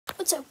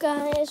What's up,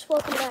 guys?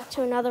 Welcome back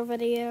to another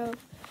video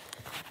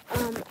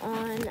on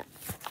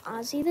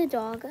Ozzy the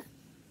dog.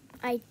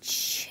 I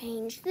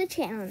changed the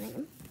channel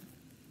name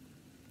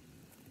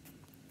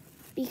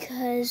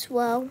because,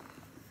 well,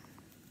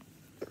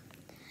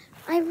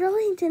 I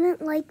really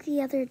didn't like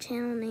the other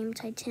channel name,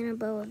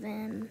 Titanoboa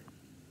Van.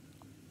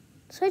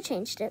 So I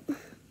changed it.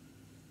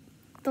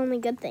 The only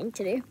good thing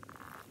to do,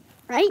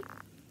 right?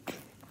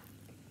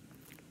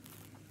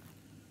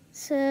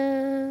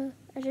 So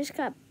I just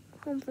got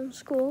home from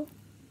school.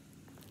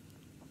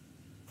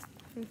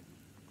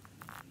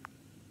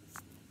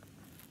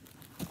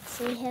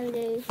 Say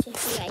hello to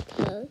who I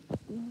call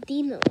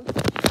Dino.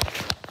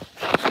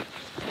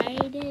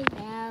 Write it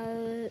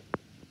out.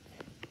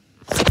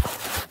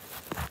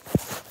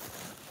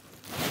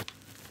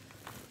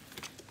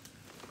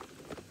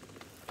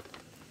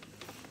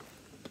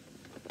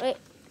 Wait.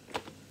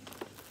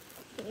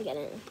 Let me get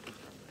in.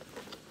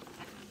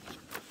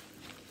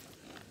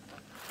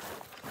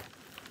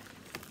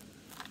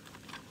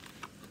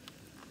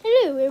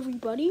 Hello,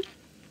 everybody.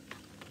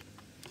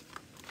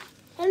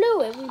 Hello,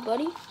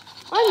 everybody.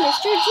 I'm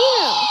Mr.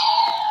 Gino.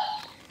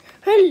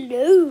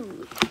 Hello.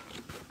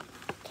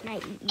 Can I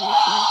eat you with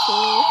my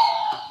teeth?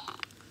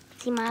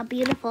 See my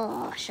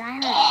beautiful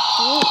shiny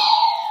teeth.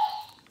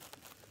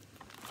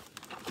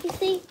 You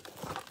see,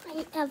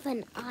 I have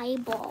an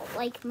eyeball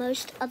like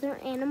most other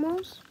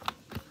animals,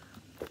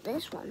 but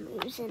this one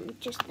moves in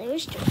just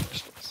those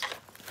directions.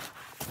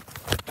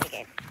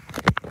 Okay.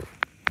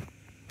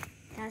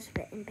 That was a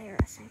bit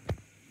embarrassing.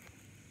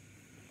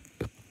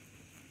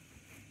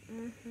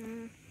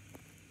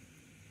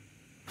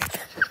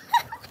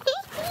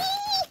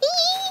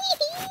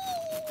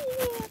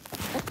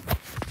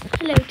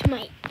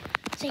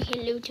 Say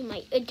hello to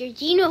my other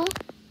Dino.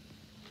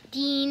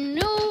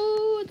 Dino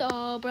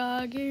the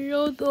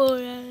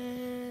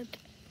Brachiosaurus.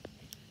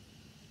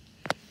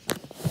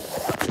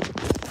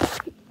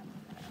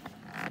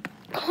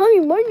 Hi,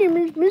 my name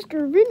is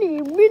Mr.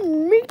 Vinny.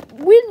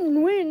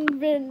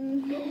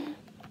 Vin.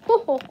 Ho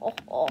ho ho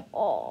ho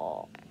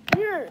ho.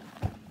 Yeah.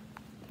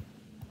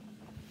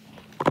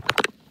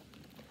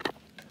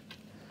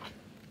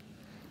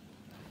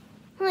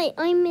 Hi,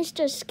 I'm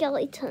Mr.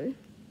 Skeleton.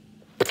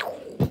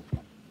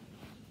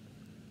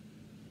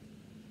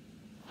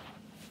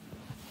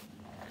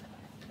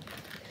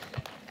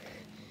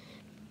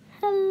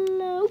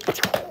 Hello.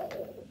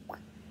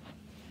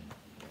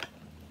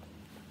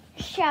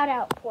 Shout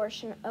out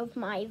portion of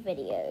my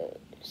videos.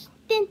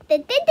 Dun,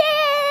 dun, dun,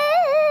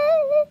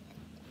 dun.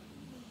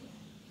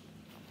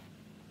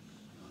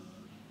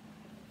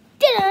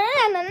 Dun,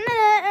 dun, dun,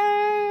 dun.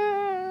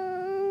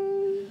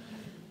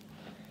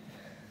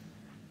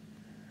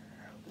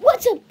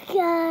 What's up,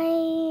 guys?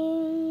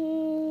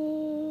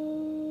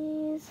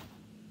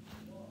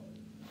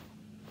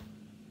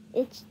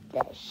 It's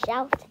the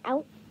shout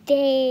out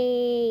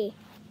day.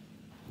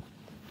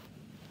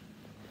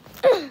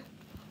 Okay,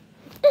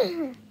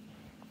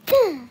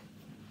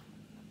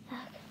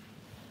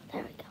 there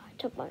we go. I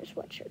took my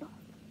sweatshirt off.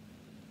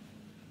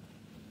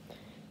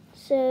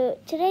 So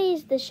today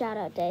is the shout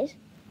out days.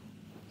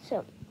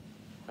 So,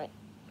 wait.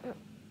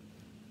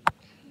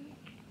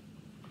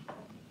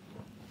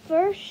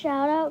 First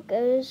shout out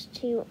goes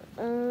to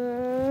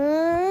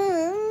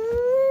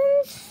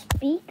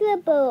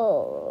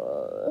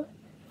Unspeakable.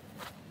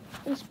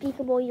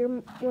 Unspeakable, you're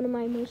one of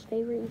my most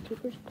favorite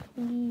YouTubers.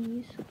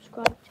 Please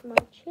subscribe to my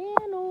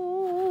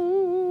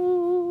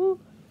channel.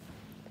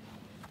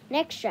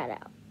 Next shout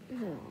out.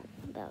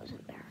 That was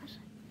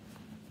embarrassing.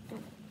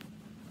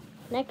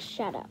 Next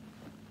shout out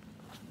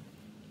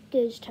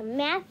goes to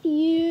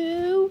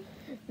Matthew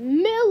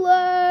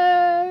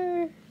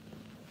Miller.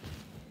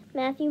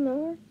 Matthew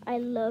Miller, I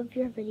love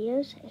your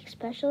videos,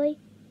 especially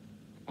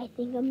I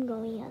think I'm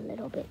going a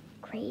little bit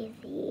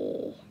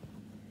crazy.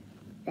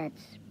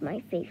 That's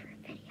my favorite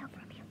video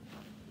from you.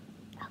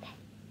 Okay.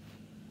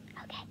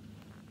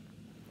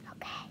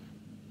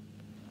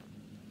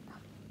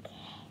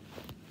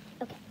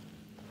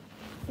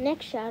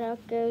 Next shout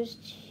out goes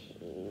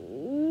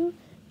to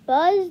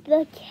Buzz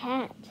the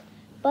Cat.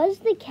 Buzz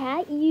the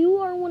Cat, you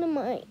are one of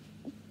my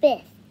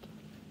best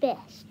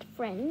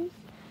friends.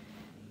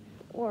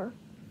 Or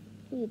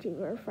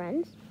YouTuber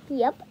friends.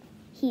 Yep.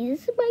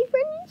 He's my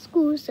friend in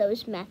school, so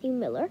is Matthew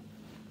Miller.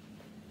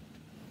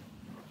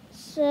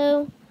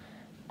 So,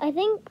 I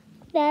think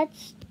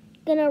that's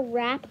gonna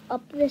wrap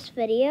up this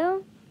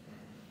video.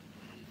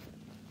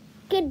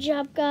 Good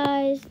job,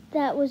 guys.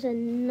 That was a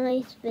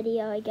nice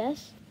video, I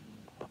guess.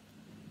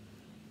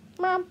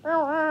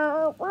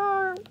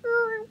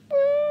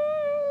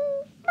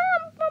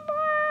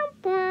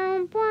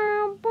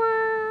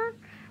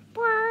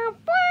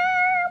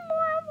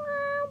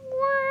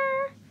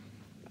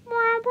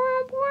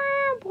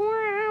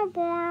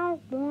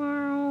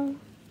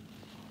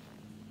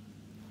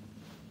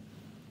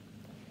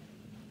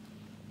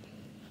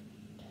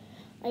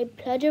 I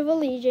pledge of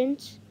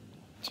allegiance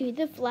to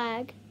the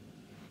flag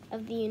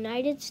of the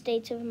United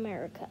States of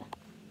America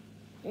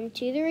and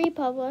to the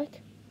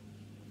republic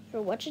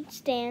for which it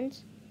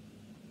stands,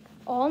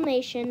 all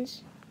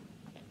nations,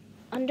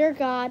 under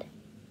God,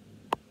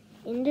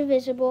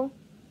 indivisible,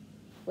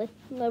 with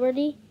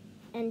liberty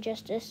and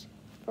justice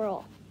for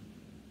all.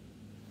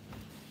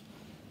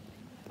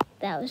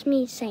 That was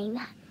me saying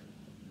that.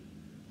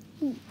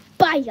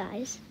 Bye,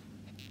 guys.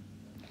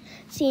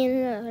 See you in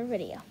another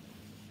video.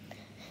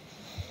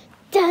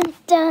 Dun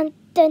dun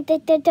dun dun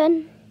dun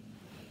dun.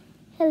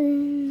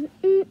 Hello.